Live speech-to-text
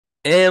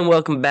And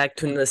welcome back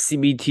to another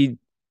CBB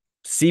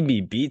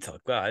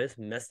Talk. Wow, I just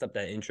messed up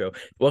that intro.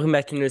 Welcome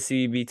back to another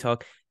CBB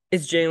Talk.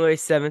 It's January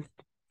 7th.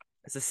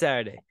 It's a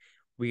Saturday.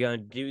 We're going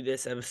to do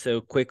this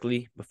episode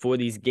quickly before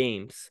these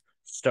games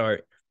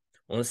start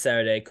on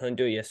Saturday. Couldn't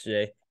do it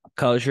yesterday.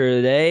 College show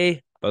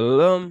today.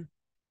 Boom.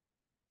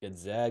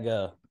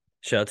 Gonzaga.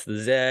 Shout out to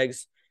the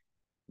Zags.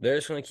 They're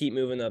just going to keep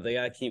moving up. They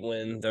got to keep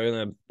winning.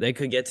 They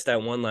could get to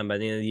that one line by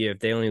the end of the year. If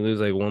they only lose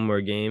like one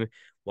more game,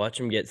 watch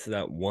them get to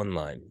that one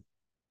line.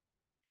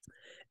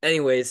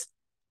 Anyways,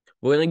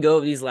 we're going to go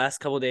over these last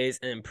couple days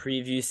and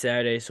preview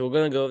Saturday. So we're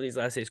going to go over these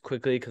last days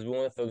quickly because we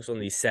want to focus on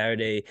these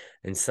Saturday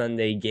and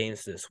Sunday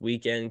games this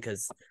weekend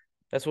because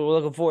that's what we're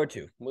looking forward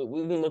to. We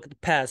can look at the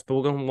past, but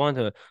we're going to want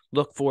to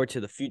look forward to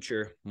the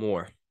future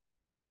more.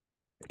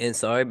 And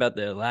sorry about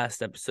the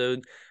last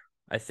episode.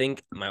 I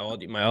think my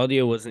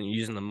audio wasn't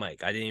using the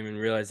mic. I didn't even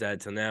realize that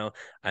until now.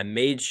 I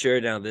made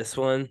sure now this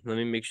one. Let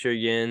me make sure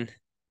again.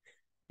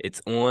 It's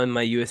on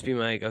my USB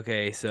mic.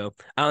 Okay, so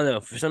I don't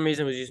know. For some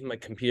reason, I was using my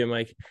computer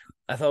mic.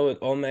 I thought it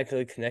would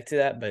automatically connect to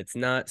that, but it's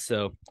not.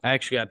 So I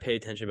actually got to pay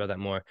attention about that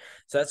more.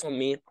 So that's on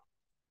me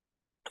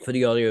for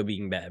the audio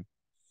being bad.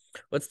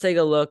 Let's take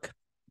a look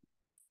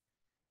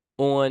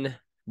on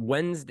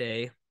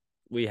Wednesday.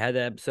 We had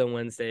that episode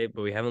Wednesday,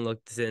 but we haven't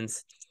looked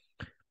since.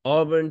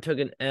 Auburn took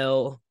an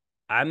L.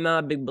 I'm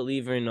not a big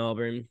believer in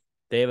Auburn.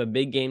 They have a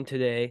big game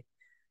today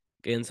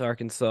against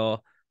Arkansas.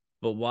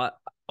 But what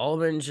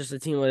Auburn's just a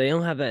team where they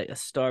don't have a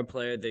star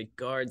player. The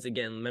guards,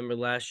 again, remember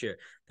last year,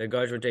 their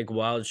guards would take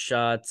wild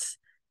shots,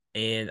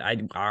 and I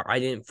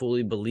didn't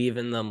fully believe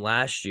in them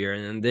last year.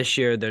 And then this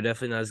year, they're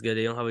definitely not as good.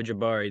 They don't have a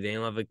Jabari. They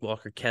don't have a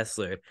Walker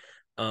Kessler.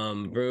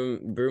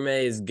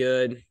 Brume is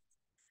good.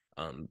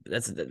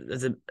 That's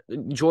a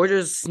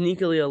Georgia's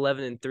sneakily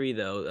 11-3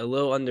 though, a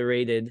little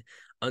underrated,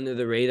 under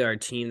the radar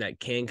team that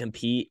can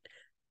compete.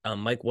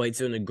 Mike White's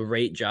doing a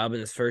great job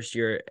in his first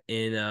year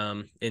in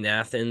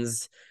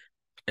Athens.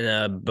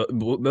 And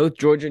both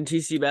Georgia and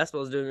TCU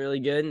basketball is doing really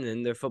good, and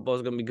then their football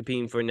is going to be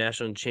competing for a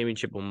national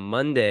championship on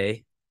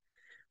Monday,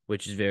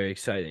 which is very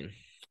exciting.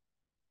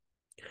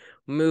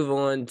 Move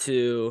on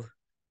to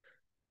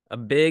a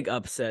big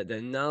upset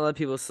that not a lot of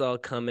people saw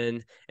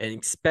coming,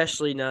 and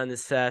especially not in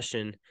this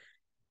fashion.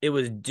 It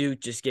was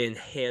Duke just getting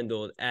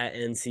handled at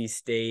NC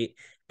State.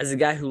 As a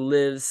guy who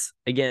lives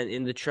again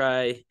in the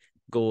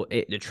triangle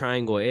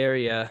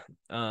area,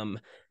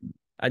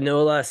 I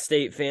know a lot of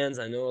State fans.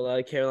 I know a lot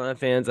of Carolina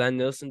fans. I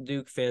know some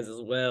Duke fans as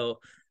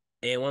well.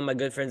 And one of my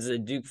good friends is a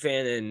Duke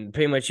fan, and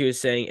pretty much he was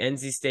saying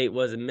NC State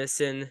wasn't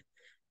missing,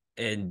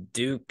 and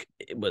Duke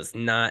was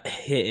not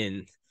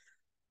hitting.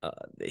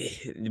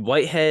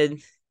 Whitehead,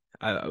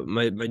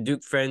 my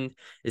Duke friend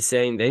is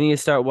saying they need to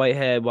start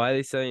Whitehead. Why are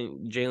they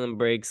saying Jalen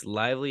Breaks?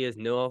 Lively has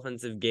no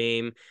offensive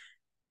game,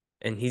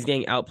 and he's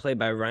getting outplayed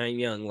by Ryan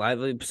Young.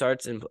 Lively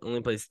starts and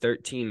only plays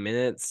 13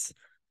 minutes.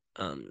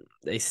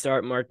 They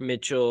start Mark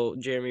Mitchell,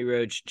 Jeremy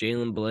Roach,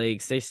 Jalen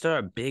Blakes. They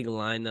start a big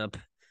lineup,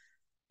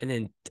 and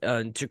then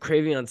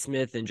Traquavion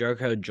Smith and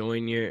Jarko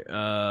Jr.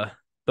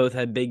 Both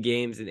had big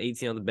games and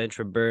 18 on the bench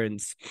for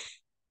Burns.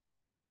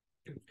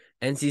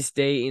 NC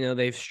State,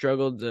 they've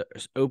struggled to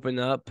open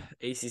up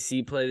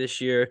ACC play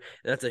this year.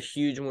 That's a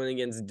huge win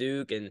against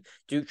Duke, and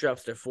Duke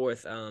drops their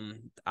fourth.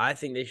 I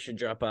think they should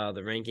drop out of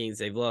the rankings.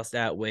 They've lost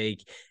at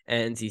Wake,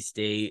 at NC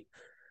State.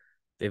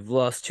 They've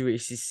lost 2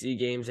 ACC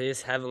games. They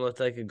just haven't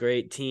looked like a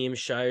great team.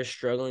 Shire's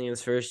struggling in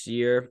his first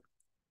year.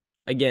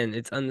 Again,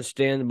 it's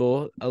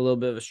understandable, a little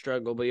bit of a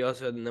struggle, but you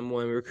also had the number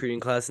 1 recruiting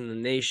class in the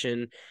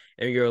nation,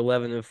 and you're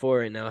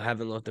 11-4 right now,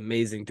 haven't looked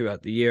amazing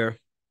throughout the year.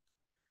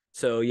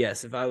 So,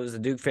 yes, if I was a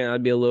Duke fan,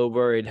 I'd be a little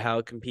worried how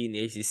it compete in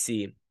the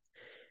ACC.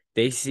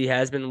 The ACC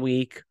has been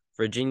weak.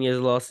 Virginia's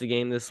lost a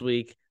game this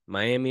week.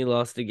 Miami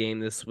lost a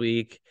game this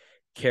week.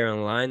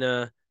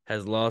 Carolina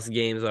has lost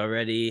games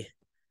already.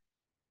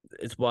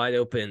 It's wide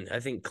open.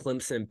 I think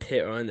Clemson and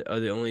Pitt are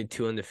the only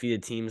 2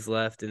 undefeated teams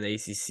left in the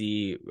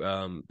ACC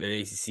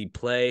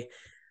play.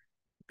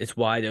 It's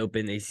wide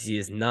open. The ACC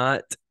is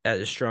not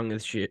as strong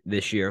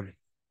this year.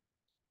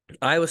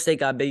 Iowa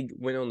State got a big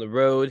win on the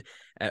road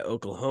at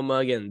Oklahoma.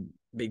 Again,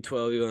 Big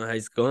 12, you're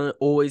going to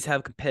always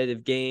have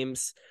competitive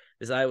games.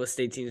 This Iowa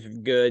State team is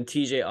good.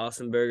 TJ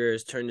Aussenberger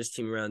has turned his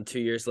team around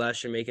 2 years.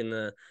 Last year, making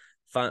the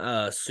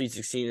Sweet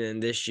 16,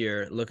 and this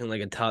year looking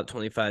like a top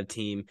 25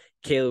 team.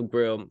 Caleb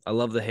Grill, I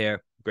love the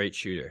hair. Great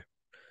shooter.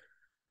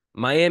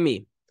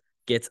 Miami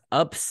gets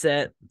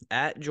upset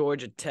at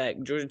Georgia Tech.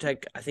 Georgia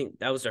Tech, I think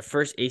that was their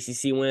first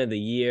ACC win of the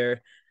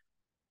year.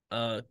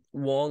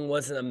 Wong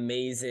wasn't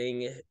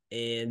amazing,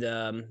 and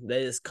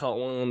they just caught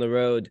one on the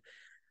road.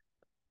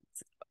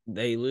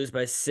 They lose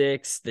by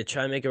 6. They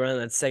try to make it around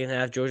in that second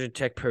half. Georgia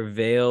Tech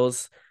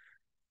prevails.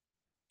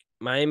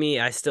 Miami,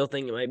 I still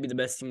think it might be the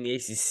best team in the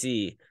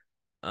ACC.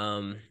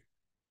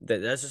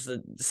 That's just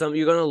some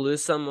you're gonna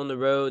lose some on the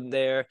road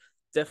there.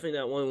 Definitely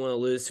not one you want to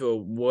lose to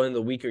one of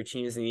the weaker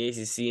teams in the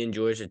ACC in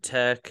Georgia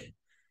Tech.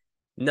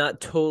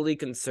 Not totally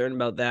concerned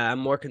about that. I'm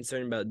more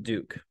concerned about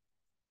Duke.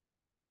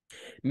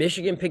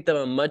 Michigan picked up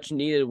a much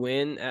needed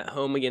win at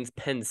home against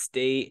Penn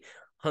State.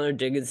 Hunter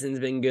Dickinson's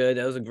been good.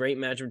 That was a great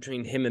match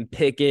between him and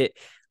Pickett.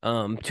 Two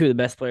of the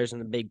best players in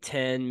the Big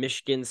Ten.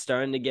 Michigan's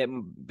starting to get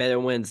better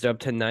wins. They're up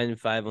to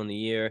 9-5 on the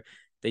year.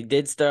 They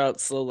did start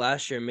out slow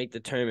last year and make the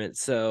tournament.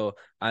 So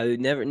I would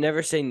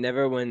never say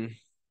never when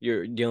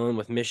you're dealing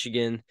with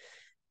Michigan,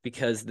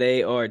 because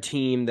they are a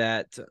team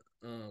that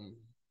doesn't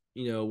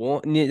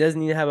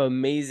need to have an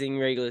amazing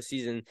regular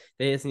season.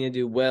 They just need to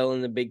do well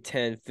in the Big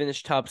Ten,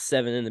 finish top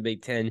 7 in the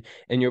Big Ten,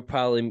 and you'll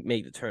probably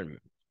make the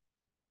tournament.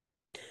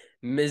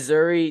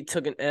 Missouri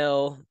took an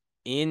L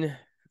in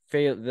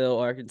Fayetteville,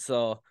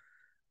 Arkansas.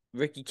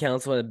 Ricky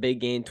Council had a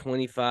big game,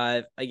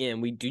 25.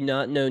 Again, we do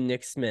not know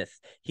Nick Smith.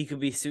 He could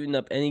be suiting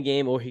up any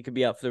game, or he could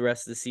be out for the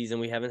rest of the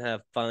season. We haven't had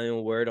a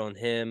final word on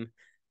him.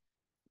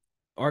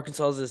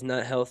 Arkansas is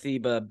not healthy,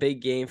 but a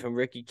big game from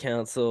Ricky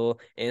Council.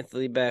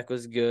 Anthony Beck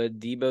was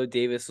good. Debo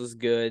Davis was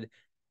good.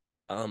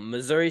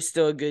 Missouri's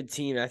still a good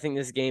team. I think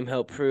this game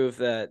helped prove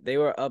that they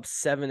were up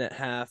 7 at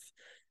half,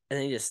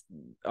 and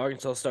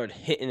Arkansas started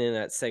hitting in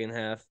that second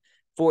half.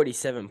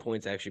 47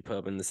 points actually put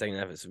up in the second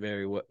half. It's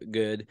very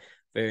good,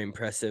 very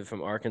impressive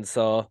from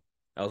Arkansas.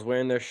 I was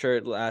wearing their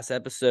shirt last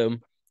episode,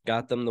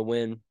 got them the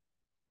win,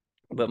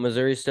 but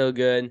Missouri's still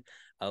good.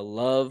 I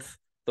love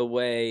the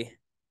way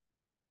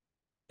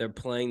they're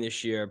playing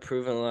this year,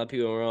 proving a lot of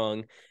people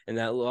wrong, and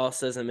that loss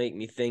doesn't make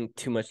me think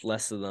too much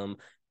less of them,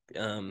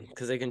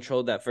 because they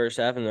controlled that first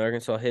half, and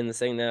Arkansas hit in the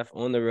second half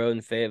on the road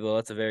in Fayetteville.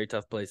 That's a very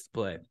tough place to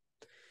play.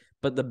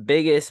 But the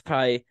biggest,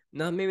 probably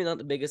not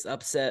the biggest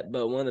upset,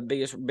 but one of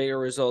the bigger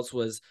results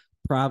was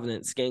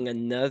Providence getting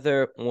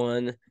another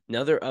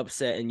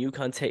upset, and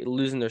UConn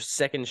losing their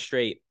second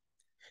straight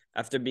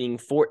after being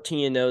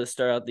 14-0 to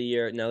start out the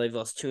year. Now they've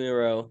lost 2 in a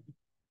row,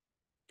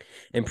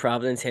 and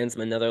Providence hands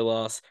them another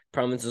loss.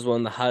 Providence is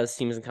one of the hottest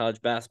teams in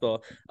college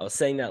basketball. I was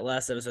saying that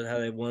last episode, how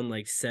they won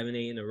like 7,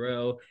 8 in a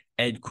row.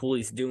 Ed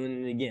Cooley's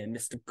doing it again.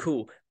 Mr.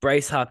 Cool.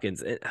 Bryce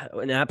Hopkins,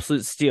 an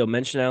absolute steal.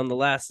 Mentioned that on the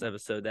last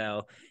episode,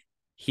 Al.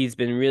 He's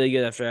been really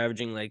good after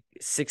averaging like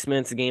 6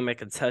 minutes a game at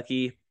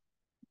Kentucky.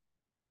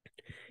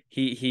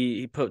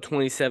 He put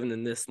 27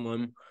 in this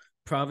one.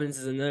 Providence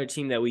is another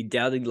team that we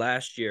doubted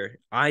last year.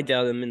 I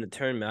doubted them in the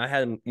tournament. I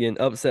had them get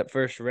an upset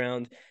first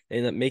round. They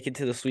ended up making it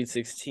to the Sweet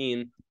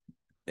 16.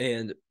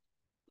 And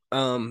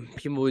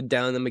people would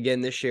down them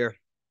again this year.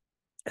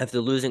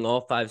 After losing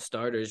all 5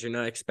 starters, you're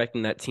not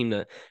expecting that team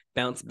to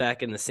bounce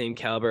back in the same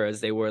caliber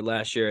as they were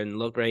last year. And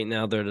look, right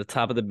now they're the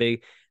top of the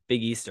Big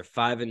East. They're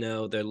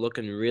 5-0. They're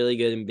looking really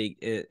good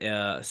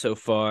in so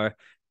far.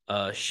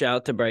 Shout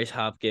out to Bryce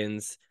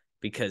Hopkins,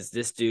 because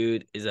this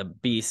dude is a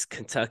beast.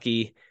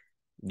 Kentucky,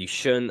 you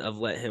shouldn't have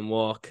let him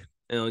walk.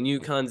 And on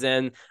UConn's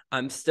end,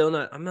 I'm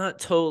not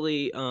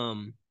totally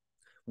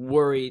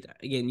worried.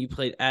 Again, you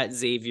played at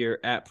Xavier,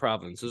 at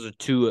Providence. Those are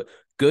 2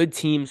 good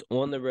teams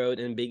on the road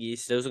in Big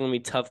East. Those are going to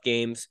be tough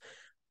games.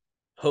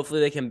 Hopefully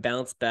they can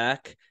bounce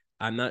back.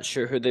 I'm not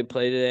sure who they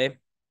play today.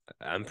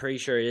 I'm pretty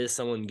sure it is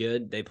someone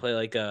good. They play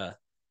like I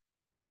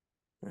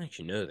don't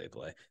actually know who they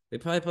play. They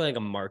probably play like a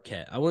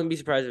Marquette. I wouldn't be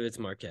surprised if it's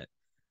Marquette.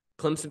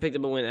 Clemson picked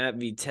up a win at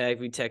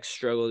VTech. VTech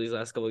struggled these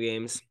last couple of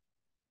games.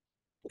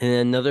 And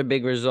another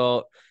big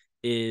result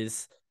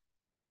is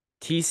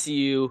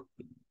TCU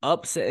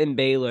upsetting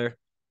Baylor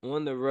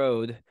on the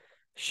road.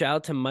 Shout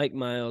out to Mike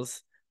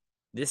Miles.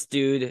 This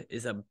dude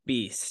is a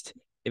beast.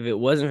 If it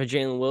wasn't for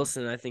Jalen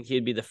Wilson, I think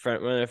he'd be the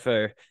front runner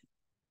for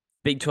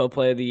Big 12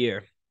 Player of the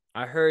Year.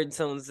 I heard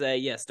someone say,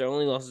 yes, their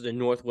only losses to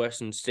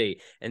Northwestern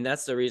State, and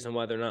that's the reason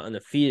why they're not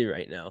undefeated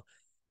right now.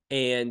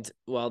 And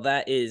while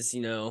that is,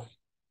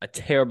 a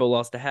terrible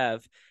loss to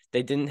have,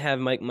 they didn't have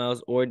Mike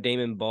Miles or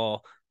Damon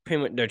Ball,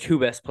 pretty much their 2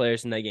 best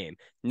players in that game.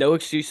 No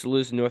excuse to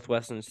lose to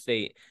Northwestern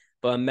State.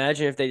 But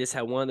imagine if they just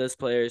had one of those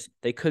players,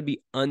 they could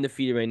be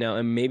undefeated right now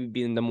and maybe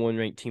be the number 1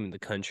 ranked team in the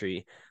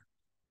country.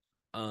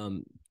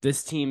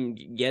 This team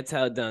gets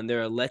outdone.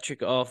 They're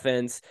electric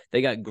offense.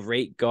 They got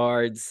great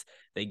guards.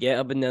 They get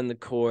up and down the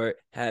court,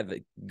 have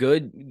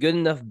good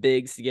enough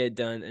bigs to get it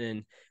done.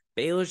 And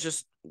Baylor's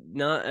just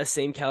not a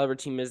same caliber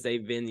team as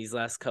they've been these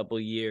last couple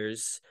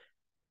years.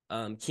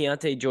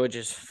 Keontae George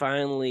is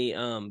finally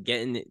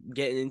getting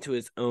into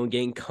his own,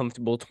 getting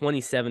comfortable.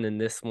 27 in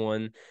this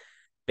one.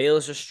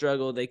 Baylor's just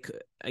struggled. I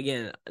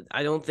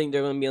don't think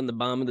they're going to be on the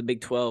bottom of the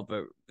Big 12,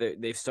 but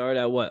they've started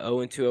out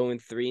 0-2,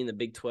 0-3 in the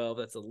Big 12.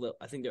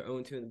 I think they're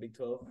 0-2 in the Big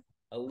 12.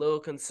 A little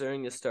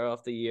concerning to start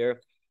off the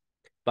year,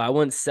 but I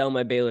wouldn't sell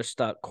my Baylor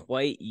stock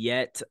quite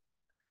yet.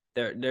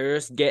 They're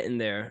just getting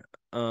there.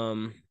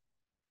 They're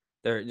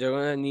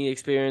going to need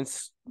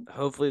experience.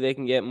 Hopefully they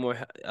can get more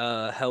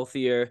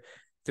healthier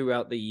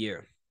throughout the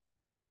year.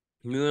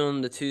 Moving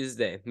on to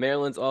Tuesday,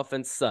 Maryland's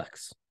offense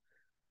sucks.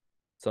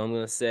 So I'm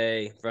going to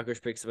say Rutgers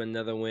picks up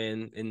another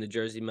win in the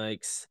Jersey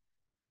Mike's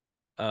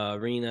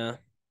arena.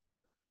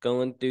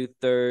 Going through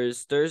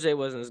Thursday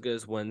wasn't as good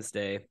as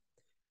Wednesday.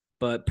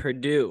 But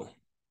Purdue,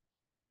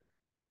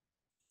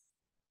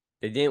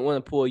 they didn't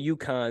want to pull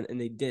UConn,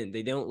 and they didn't.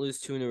 They don't lose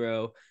 2 in a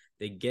row.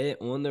 They get it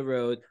on the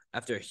road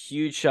after a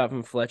huge shot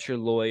from Fletcher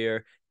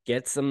Lawyer.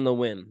 Gets them the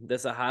win.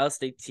 This Ohio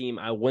State team,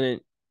 I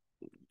wouldn't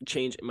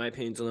change my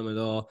opinions on them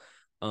at all.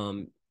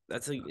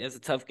 That's a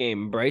tough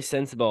game. Bryce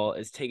Sensabaugh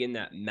is taking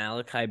that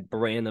Malachi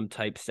Branham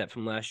type step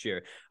from last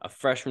year, a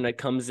freshman that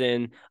comes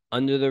in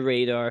under the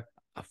radar,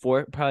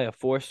 probably a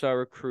 4-star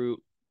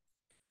recruit,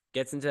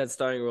 gets into that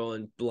starting role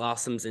and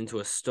blossoms into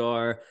a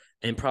star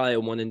and probably a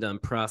one and done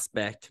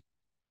prospect.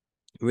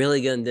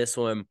 Really good in this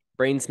one.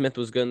 Braden Smith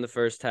was good in the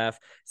first half.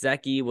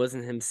 Zach Yee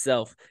wasn't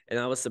himself, and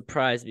I was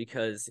surprised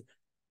because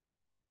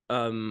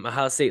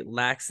Ohio State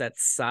lacks that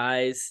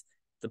size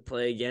to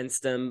play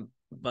against them.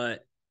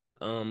 But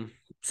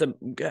so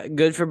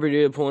good for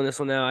Purdue pulling this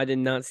one out. I did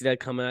not see that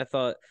coming. I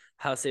thought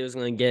Ohio State was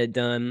going to get it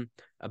done.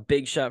 A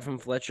big shot from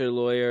Fletcher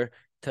Lawyer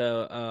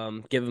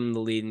to give them the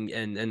lead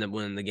and end up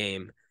winning the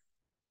game.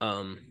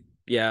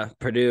 Yeah,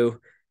 Purdue,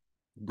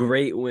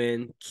 great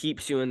win,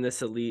 keeps you in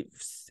this elite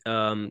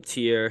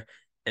tier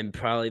and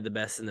probably the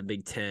best in the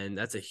Big Ten.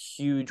 That's a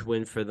huge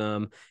win for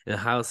them. And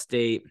Ohio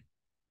State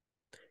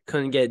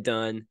couldn't get it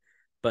done,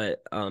 but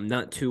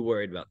not too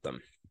worried about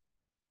them.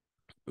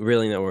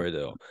 Really not worried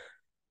at all.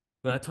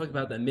 When I talk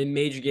about that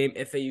mid-major game,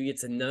 FAU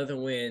gets another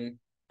win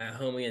at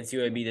home against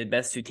UAB, the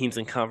best two teams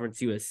in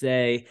Conference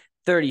USA.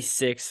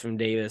 36 from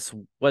Davis.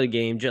 What a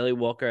game. Jelly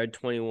Walker had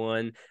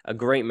 21. A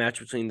great match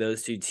between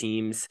those two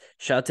teams.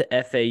 Shout out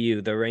to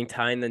FAU. They're ranked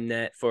high in the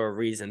net for a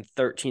reason.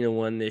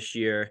 13-1 this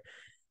year.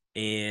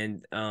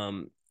 And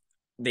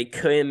they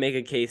couldn't make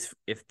a case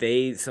if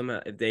they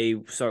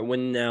start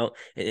winning out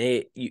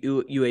and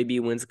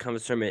UAB wins the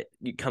conference tournament.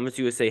 Conference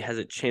USA has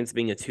a chance of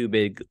being a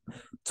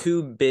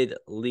two-bid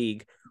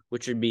league,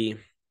 which would be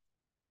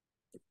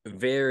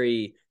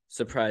very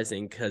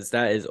surprising because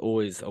that is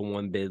always a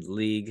one-bid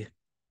league.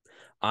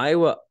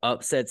 Iowa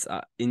upsets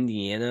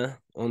Indiana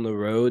on the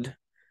road.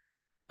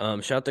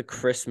 Shout out to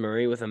Chris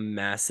Murray with a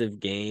massive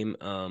game,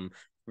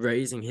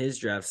 raising his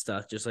draft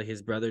stock just like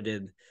his brother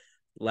did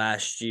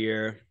last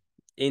year.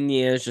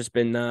 Indiana's just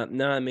been not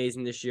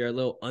amazing this year, a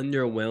little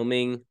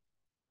underwhelming.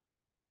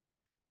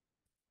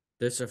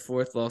 There's their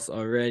fourth loss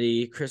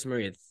already. Chris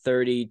Murray had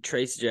 30.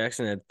 Trace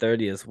Jackson had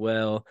 30 as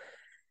well.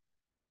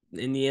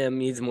 Indiana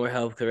needs more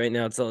help because right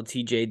now it's all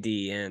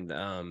TJD,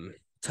 and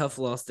tough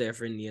loss there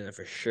for Indiana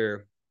for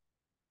sure.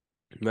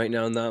 Right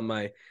now, not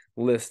my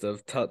list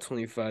of top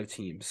 25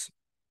 teams.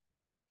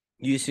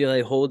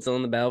 UCLA holds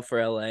on the battle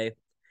for LA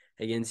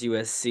against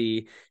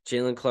USC.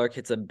 Jalen Clark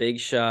hits a big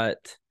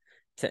shot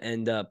to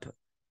end up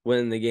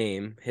winning the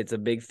game. Hits a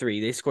big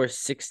three. They score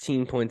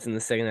 16 points in the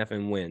second half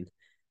and win.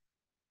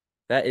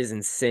 That is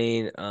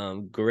insane.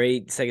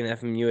 Great second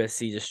half from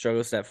USC. Just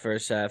struggles that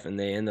first half, and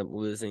they end up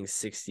losing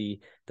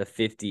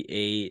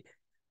 60-58.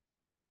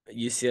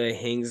 UCLA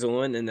hangs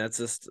on, and that's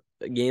just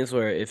games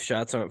where if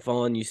shots aren't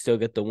falling, you still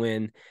get the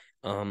win.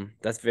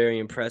 That's very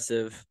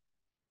impressive.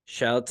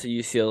 Shout out to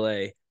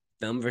UCLA.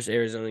 Them versus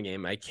Arizona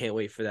game. I can't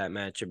wait for that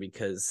matchup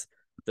because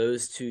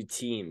those two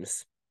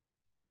teams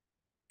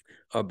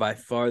are by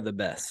far the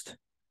best.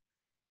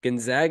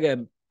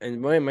 Gonzaga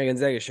and why am I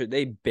Gonzaga shirt?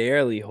 They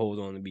barely hold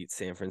on to beat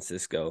San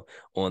Francisco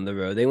on the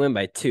road. They win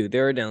by 2.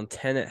 They were down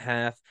 10 at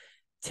half.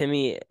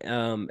 Timmy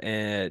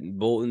and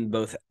Bolton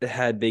both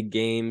had big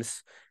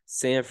games.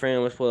 San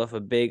Fran was pulled off a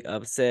big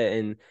upset.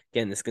 And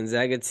again, this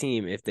Gonzaga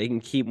team, if they can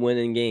keep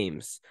winning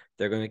games,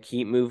 they're going to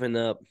keep moving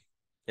up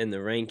in the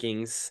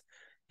rankings,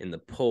 in the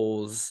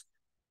polls.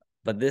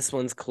 But this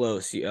one's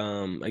close.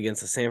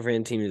 Against the San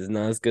Fran team is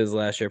not as good as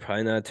last year.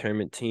 Probably not a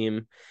tournament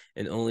team,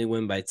 and only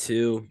win by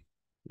 2.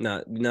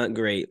 Not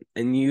great.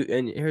 And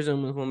here's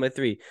almost won by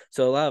 3.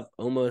 So a lot of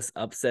almost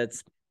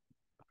upsets.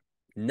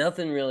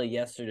 Nothing really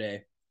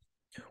yesterday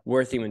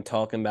worth even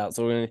talking about.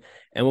 So we're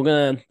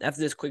gonna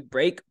after this quick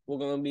break, we're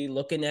gonna be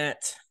looking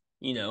at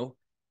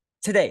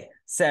today,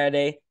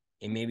 Saturday,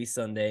 and maybe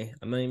Sunday.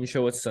 I'm not even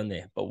sure what's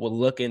Sunday, but we'll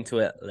look into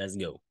it. Let's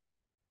go.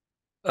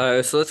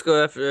 So let's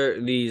go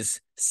after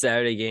these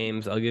Saturday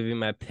games. I'll give you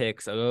my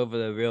picks. I'll go over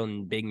the real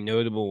and big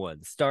notable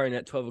ones. Starting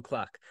at 12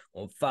 o'clock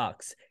on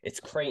Fox,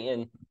 it's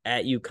Creighton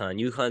at UConn.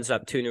 UConn's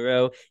up 2 in a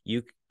row.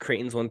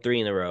 Creighton's won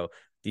 3 in a row.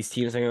 These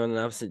teams are going in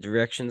opposite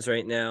directions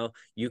right now.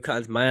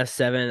 UConn's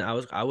 -7.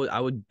 I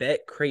would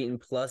bet Creighton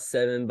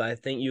 +7, but I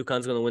think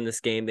UConn's going to win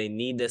this game. They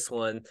need this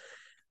one.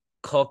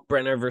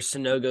 Kalkbrenner versus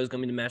Sonogo is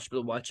going to be the matchup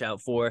to watch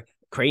out for.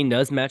 Creighton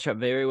does match up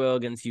very well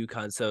against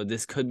UConn, so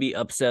this could be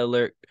upset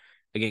alert.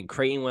 Again,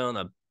 Creighton went on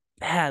a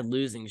bad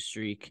losing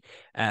streak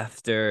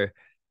after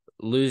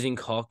losing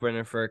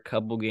Kalkbrenner for a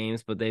couple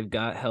games, but they've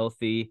got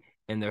healthy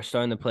and they're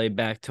starting to play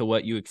back to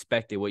what you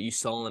expected, what you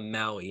saw in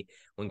Maui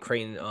when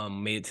Creighton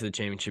made it to the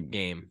championship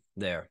game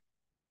there.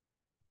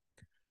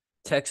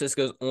 Texas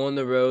goes on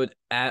the road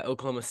at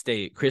Oklahoma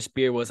State. Chris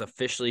Beard was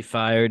officially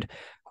fired,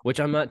 which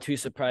I'm not too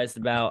surprised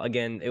about.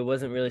 Again, it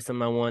wasn't really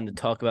something I wanted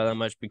to talk about that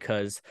much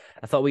because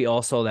I thought we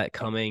all saw that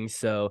coming,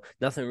 so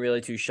nothing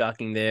really too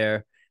shocking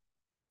there.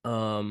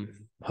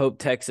 Hope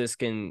Texas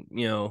can,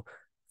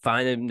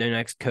 find their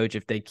next coach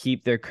if they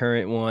keep their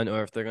current one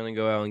or if they're going to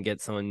go out and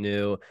get someone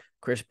new.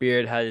 Chris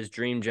Beard had his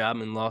dream job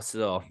and lost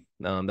it all.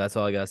 That's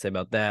all I got to say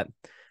about that.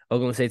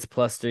 Oklahoma State's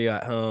 +3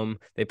 at home.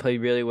 They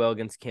played really well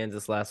against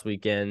Kansas last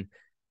weekend.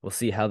 We'll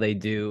see how they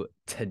do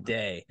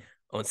today.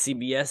 On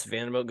CBS,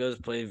 Vanderbilt goes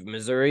play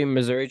Missouri.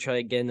 Missouri try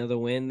to get another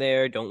win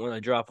there. Don't want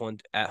to drop one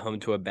at home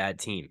to a bad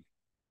team.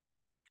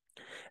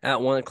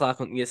 At 1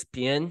 o'clock on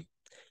ESPN,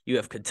 you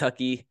have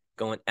Kentucky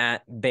going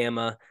at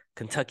Bama.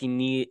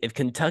 If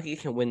Kentucky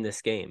can win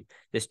this game,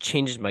 this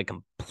changes my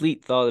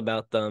complete thought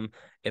about them.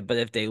 But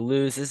if they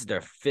lose, this is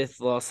their 5th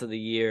loss of the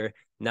year.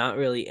 Not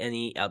really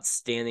any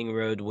outstanding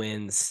road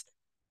wins.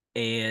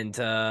 And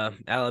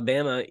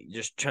Alabama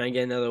just trying to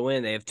get another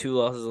win. They have 2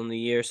 losses on the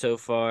year so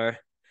far.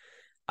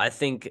 I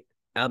think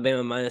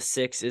Alabama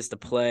 -6 is the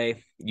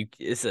play.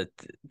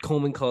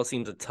 Coleman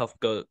Coliseum's a tough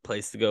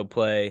place to go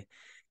play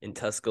in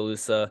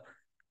Tuscaloosa.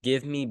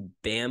 Give me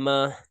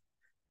Bama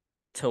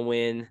to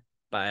win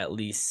by at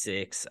least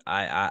 6.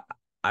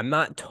 I'm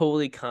not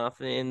totally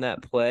confident in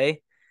that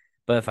play,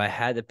 but if I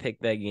had to pick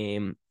that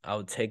game, I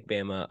would take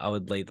Bama. I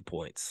would lay the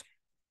points.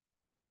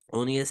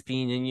 On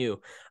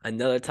ESPN,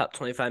 another top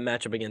 25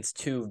 matchup against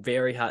 2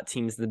 very hot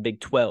teams in the Big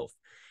 12.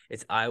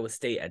 It's Iowa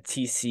State at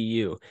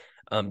TCU.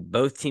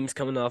 Both teams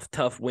coming off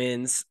tough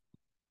wins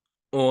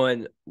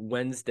on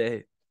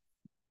Wednesday.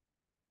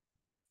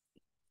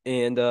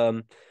 And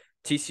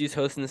TCU's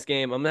hosting this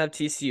game. I'm gonna have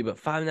TCU, but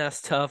 5.5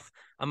 is tough.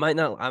 I'm not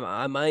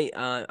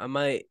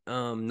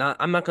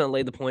gonna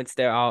lay the points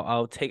there.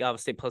 I'll take Iowa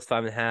State plus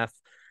 5.5,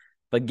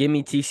 but give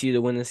me TCU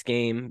to win this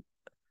game.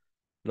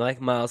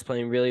 Like Miles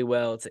playing really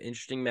well. It's an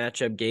interesting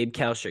matchup. Gabe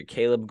Kalscheur,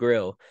 Caleb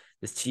Grill.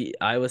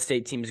 Iowa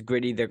State team's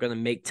gritty. They're gonna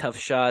make tough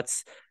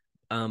shots.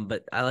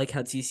 But I like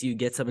how TCU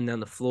gets up and down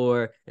the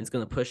floor and is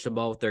going to push the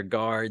ball with their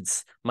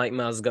guards. Mike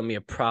Miles is going to be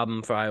a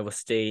problem for Iowa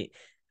State.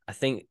 I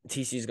think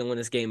TCU is going to win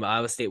this game, but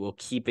Iowa State will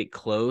keep it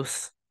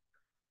close.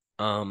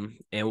 And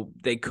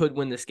they could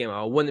win this game.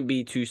 I wouldn't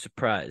be too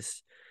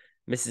surprised.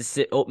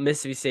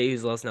 Mississippi State,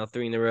 who's lost now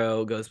 3 in a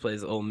row, goes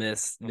plays Ole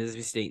Miss.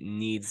 Mississippi State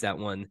needs that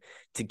one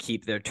to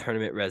keep their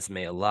tournament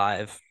resume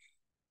alive.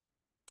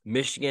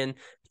 Michigan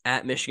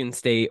at Michigan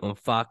State on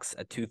Fox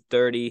at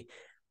 2:30.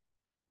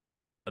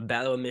 A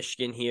battle of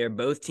Michigan here.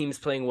 Both teams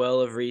playing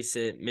well of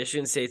recent.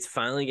 Michigan State's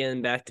finally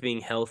getting back to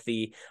being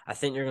healthy. I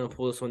think they're going to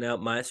pull this one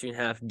out.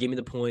 -3.5. Give me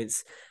the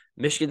points.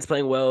 Michigan's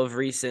playing well of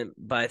recent,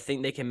 but I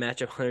think they can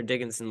match up Hunter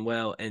Dickinson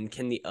well. And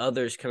can the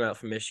others come out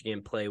from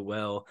Michigan play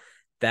well?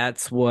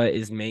 That's what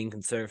is main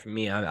concern for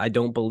me. I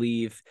don't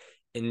believe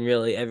in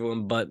really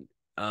everyone but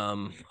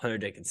Hunter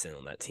Dickinson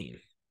on that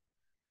team.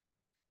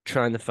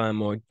 Trying to find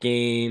more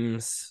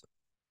games.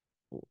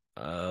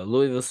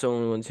 Louisville still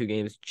only won 2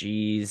 games.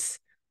 Jeez.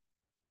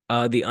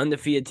 The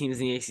undefeated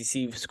teams in the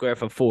ACC square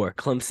for 4.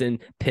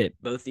 Clemson, Pitt.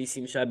 Both these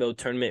teams try to build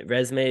tournament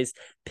resumes.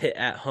 Pitt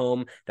at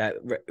home. That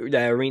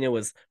arena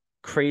was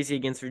crazy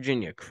against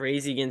Virginia,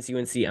 crazy against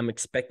UNC. I'm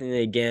expecting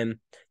it again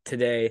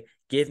today.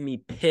 Give me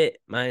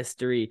Pitt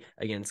 -3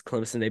 against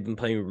Clemson. They've been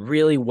playing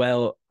really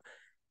well.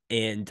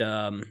 And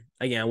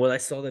again, what I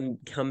saw them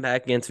come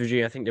back against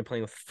Virginia, I think they're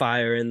playing with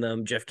fire in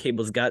them. Jeff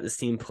Cable's got this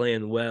team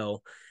playing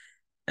well,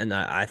 and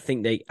I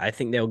think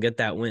they'll get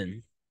that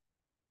win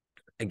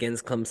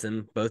against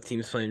Clemson. Both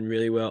teams playing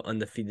really well,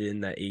 undefeated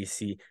in that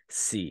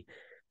ACC.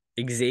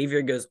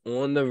 Xavier goes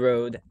on the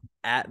road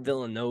at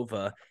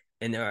Villanova,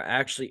 and they're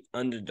actually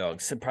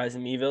underdogs.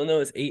 Surprising me,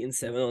 Villanova is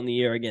 8-7 on the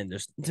year. Again,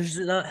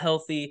 they're not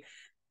healthy.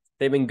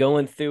 They've been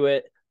going through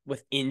it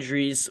with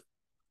injuries.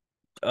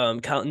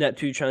 Carlton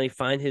Neptune trying to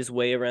find his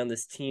way around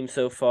this team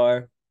so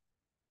far.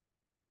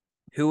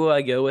 Who will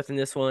I go with in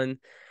this one?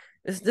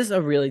 This is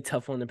a really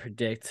tough one to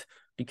predict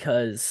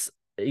because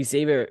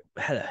Xavier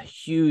had a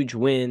huge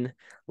win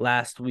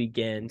last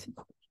weekend.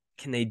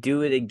 Can they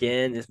do it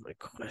again is my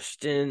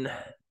question.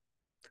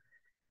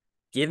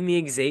 Give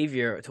me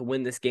Xavier to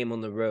win this game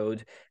on the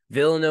road.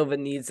 Villanova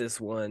needs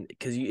this one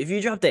because if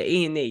you drop to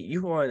 8-8,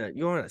 you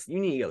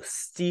need to go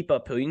steep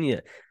uphill. You need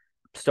to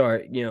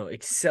start,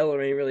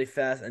 accelerating really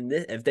fast. And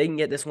if they can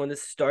get this one,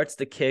 this starts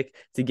the kick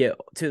to get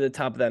to the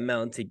top of that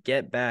mountain to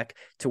get back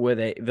to where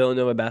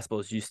Villanova basketball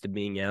is used to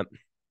being at.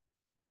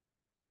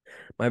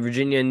 My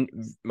Virginia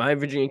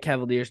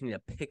Cavaliers need to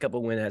pick up a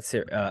win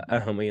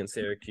at home against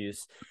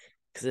Syracuse,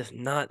 because if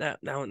not, that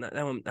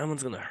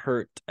one's gonna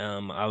hurt.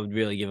 I would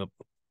really give up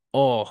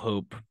all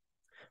hope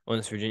on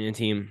this Virginia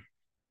team.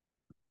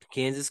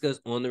 Kansas goes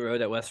on the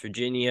road at West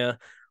Virginia.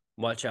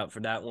 Watch out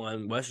for that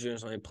one. West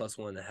Virginia's only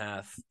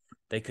 +1.5.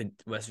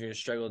 West Virginia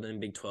struggled in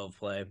Big 12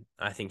 play.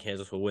 I think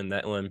Kansas will win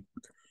that one.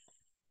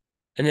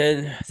 And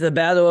then the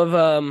battle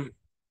of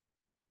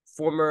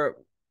former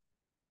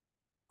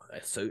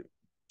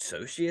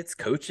associates,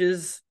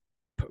 coaches,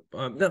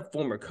 not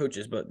former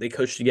coaches, but they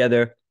coached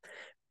together.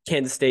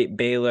 Kansas State,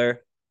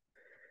 Baylor.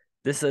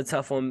 This is a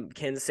tough one.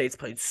 Kansas State's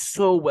played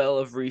so well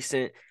of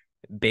recent.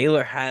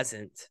 Baylor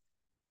hasn't.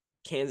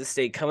 Kansas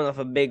State coming off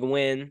a big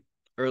win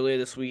earlier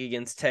this week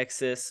against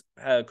Texas.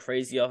 Had a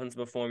crazy offensive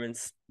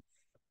performance.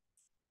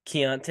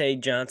 Keontae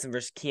Johnson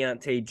versus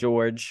Keontae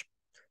George.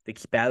 The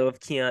battle of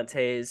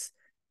Keontae's.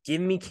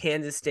 Give me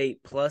Kansas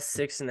State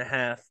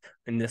 +6.5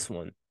 in this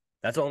one.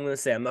 That's all I'm going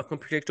to say. I'm not going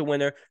to predict a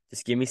winner.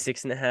 Just give me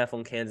 6.5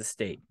 on Kansas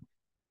State.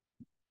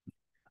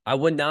 I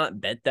would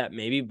not bet that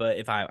maybe, but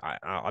if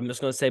I'm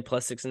just going to say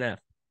 +6.5.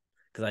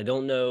 because I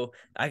don't know.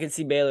 I can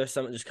see Baylor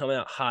just coming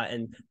out hot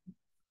and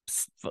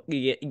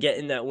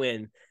getting that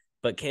win,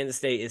 but Kansas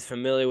State is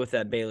familiar with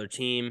that Baylor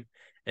team,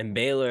 and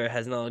Baylor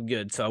has not looked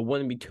good. So I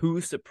wouldn't be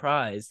too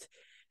surprised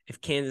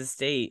if Kansas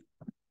State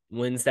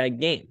wins that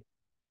game.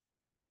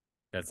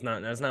 That's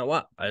not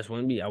what I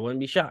wouldn't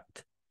be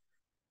shocked.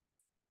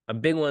 A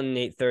big one,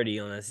 8:30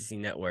 on SEC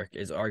Network,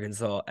 is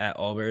Arkansas at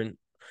Auburn.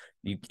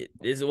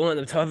 It's one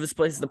of the toughest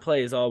places to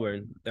play is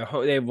Auburn.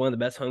 They have one of the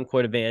best home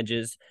court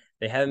advantages.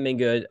 They haven't been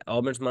good.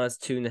 Auburn's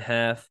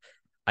 -2.5.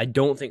 I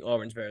don't think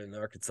Auburn's better than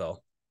Arkansas.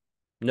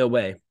 No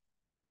way.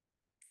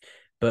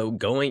 But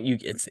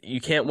you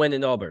can't win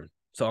in Auburn.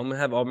 So I'm gonna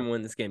have Auburn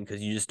win this game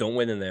because you just don't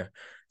win in there.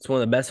 It's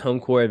one of the best home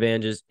court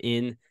advantages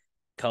in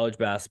college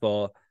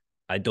basketball.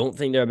 I don't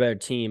think they're a better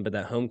team, but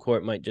that home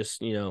court might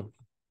just,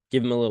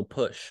 give them a little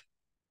push.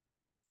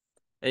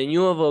 And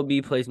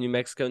UNLV plays New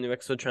Mexico. New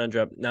Mexico trying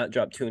to not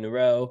drop 2 in a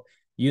row.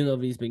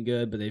 UNLV's been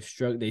good, but they've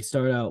struggled. They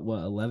started out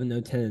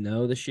 11-0,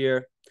 10-0 this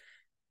year.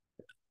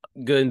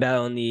 Good and bad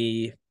on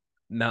the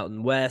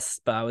Mountain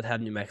West, but I would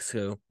have New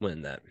Mexico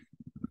win that.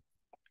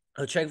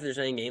 I'll check if there's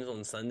any games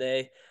on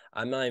Sunday.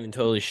 I'm not even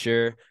totally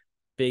sure.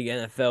 Big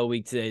NFL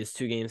week today. There's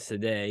 2 games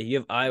today. You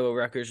have Iowa,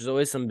 Rutgers. There's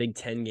always some Big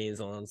Ten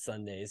games on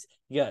Sundays.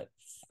 You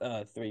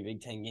got 3 Big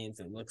Ten games.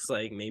 It looks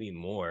like maybe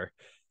more.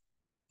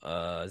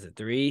 Is it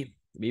 3?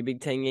 3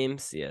 Big Ten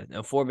games? Yeah,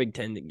 no, 4 Big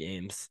Ten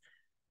games.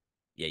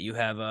 Yeah, you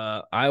have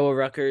Iowa,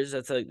 Rutgers.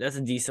 That's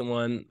a decent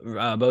one.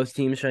 Both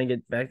teams trying to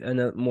get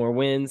back more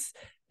wins.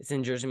 It's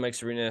in Jersey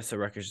Mike's Arena, so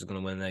Rutgers is going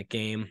to win that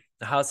game.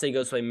 Ohio State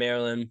goes to play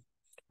Maryland.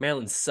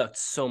 Maryland sucked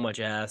so much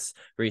ass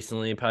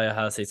recently. Probably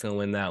Ohio State's going to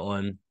win that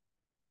one.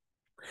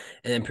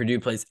 And then Purdue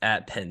plays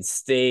at Penn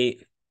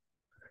State.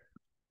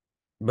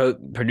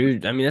 But Purdue,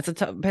 I mean, that's a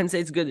tough. Penn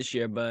State's good this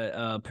year,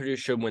 but Purdue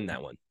should win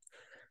that one.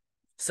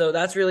 So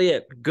that's really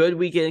it. Good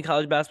weekend in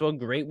college basketball.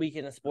 Great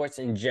weekend in sports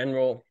in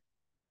general.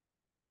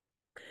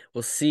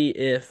 We'll see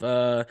if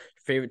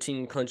favorite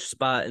team clinch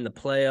spot in the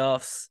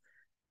playoffs.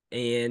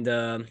 And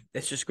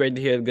it's just great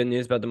to hear the good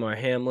news about DeMar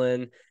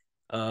Hamlin.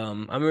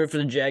 I'm rooting for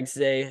the Jags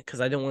today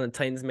because I don't want the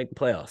Titans to make the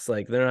playoffs.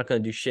 Like, they're not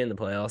going to do shit in the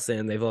playoffs,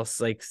 and they've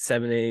lost like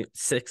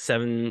 6,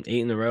 7, 8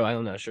 in a row.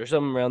 I'm not sure.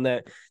 Something around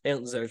that. They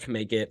don't deserve to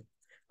make it.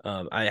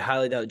 I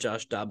highly doubt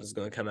Josh Dobbs is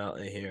going to come out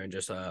in here and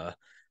just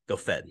go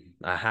Fed.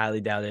 I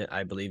highly doubt it.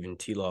 I believe in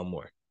T-Law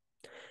more.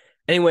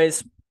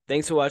 Anyways,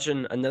 thanks for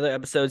watching another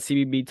episode of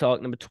CBB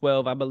Talk number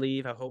 12, I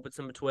believe. I hope it's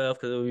number 12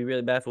 because it would be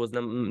really bad if it was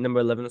number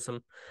 11 or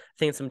something. I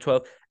think it's number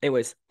 12.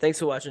 Anyways, thanks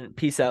for watching.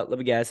 Peace out. Love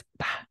you guys.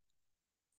 Bye.